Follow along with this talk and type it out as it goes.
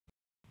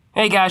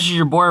Hey guys, it's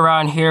your boy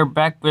Ron here,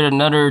 back with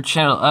another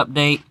channel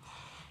update.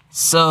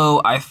 So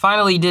I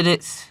finally did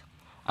it.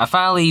 I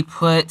finally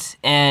put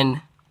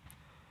in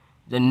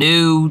the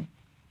new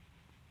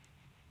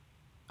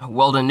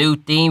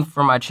theme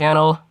for my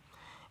channel,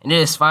 and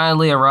it has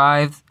finally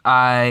arrived.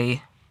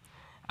 I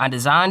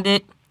designed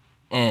it,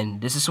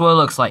 and this is what it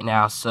looks like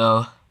now.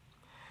 So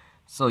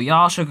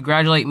y'all should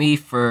congratulate me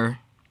for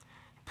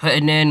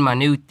putting in my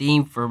new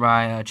theme for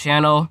my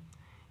channel.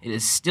 It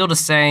is still the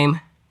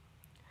same.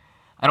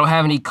 I don't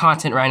have any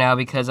content right now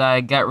because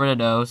I got rid of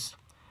those.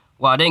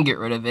 Well, I didn't get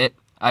rid of it.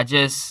 I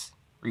just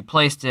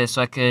replaced it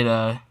so I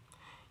could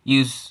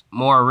use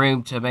more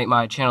room to make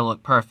my channel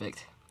look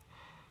perfect.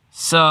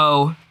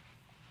 So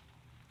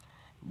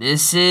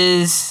this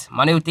is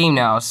my new theme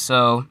now.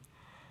 So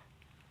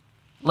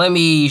let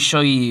me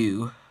show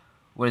you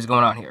what is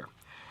going on here.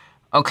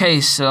 Okay,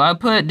 so I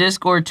put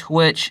Discord,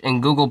 Twitch,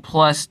 and Google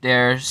Plus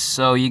there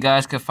so you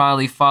guys could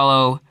finally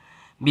follow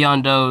me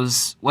on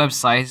those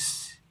websites,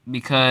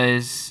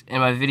 because in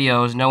my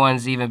videos no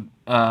one's even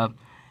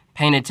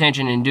paying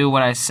attention and do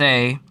what I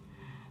say,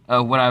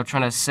 what I'm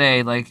trying to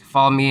say. Like,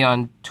 follow me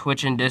on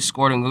Twitch and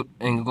Discord and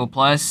Google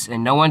Plus,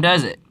 and no one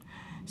does it.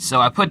 So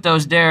I put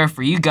those there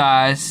for you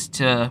guys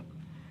to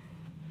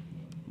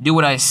do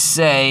what I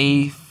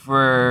say,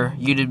 for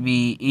you to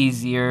be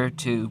easier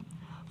to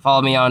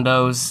follow me on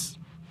those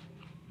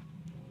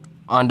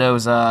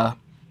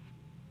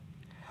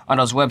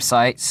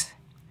websites,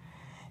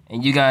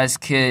 and you guys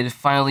could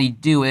finally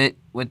do it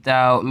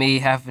without me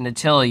having to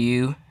tell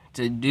you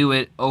to do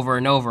it over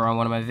and over on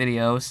one of my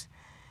videos,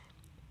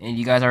 and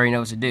you guys already know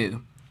what to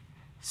do.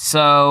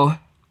 So,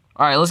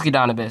 alright, let's get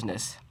down to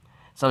business.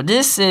 So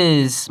this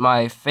is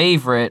my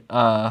favorite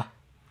channel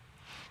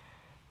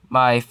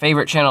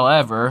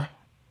ever,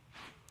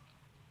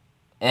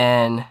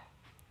 and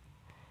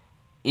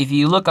if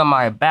you look on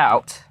my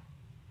about,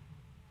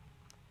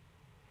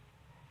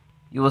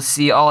 you will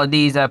see all of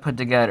these that I put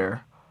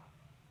together.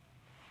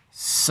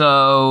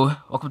 So,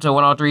 welcome to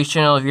 103's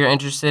channel. If you're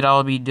interested,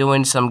 I'll be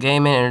doing some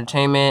gaming,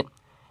 entertainment,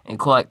 and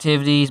cool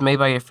activities made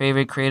by your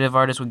favorite creative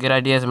artists with good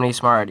ideas and many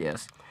smart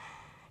ideas.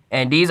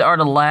 And these are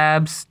the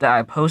labs that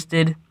I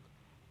posted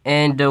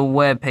and the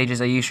web pages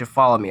that you should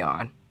follow me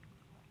on.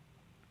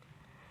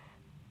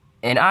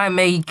 And I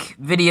make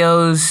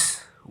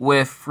videos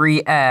with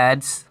free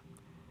ads,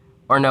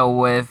 or no,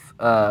 with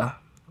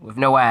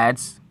no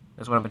ads.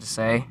 That's what I'm about to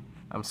say.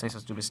 I'm saying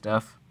some stupid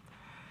stuff.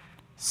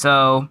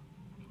 So,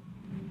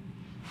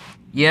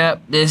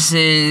 yep, this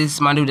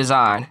is my new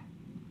design.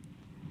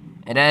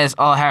 And that is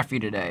all I have for you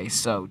today.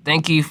 So,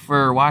 thank you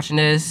for watching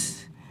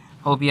this.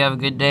 Hope you have a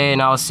good day,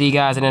 and I'll see you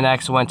guys in the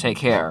next one. Take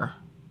care.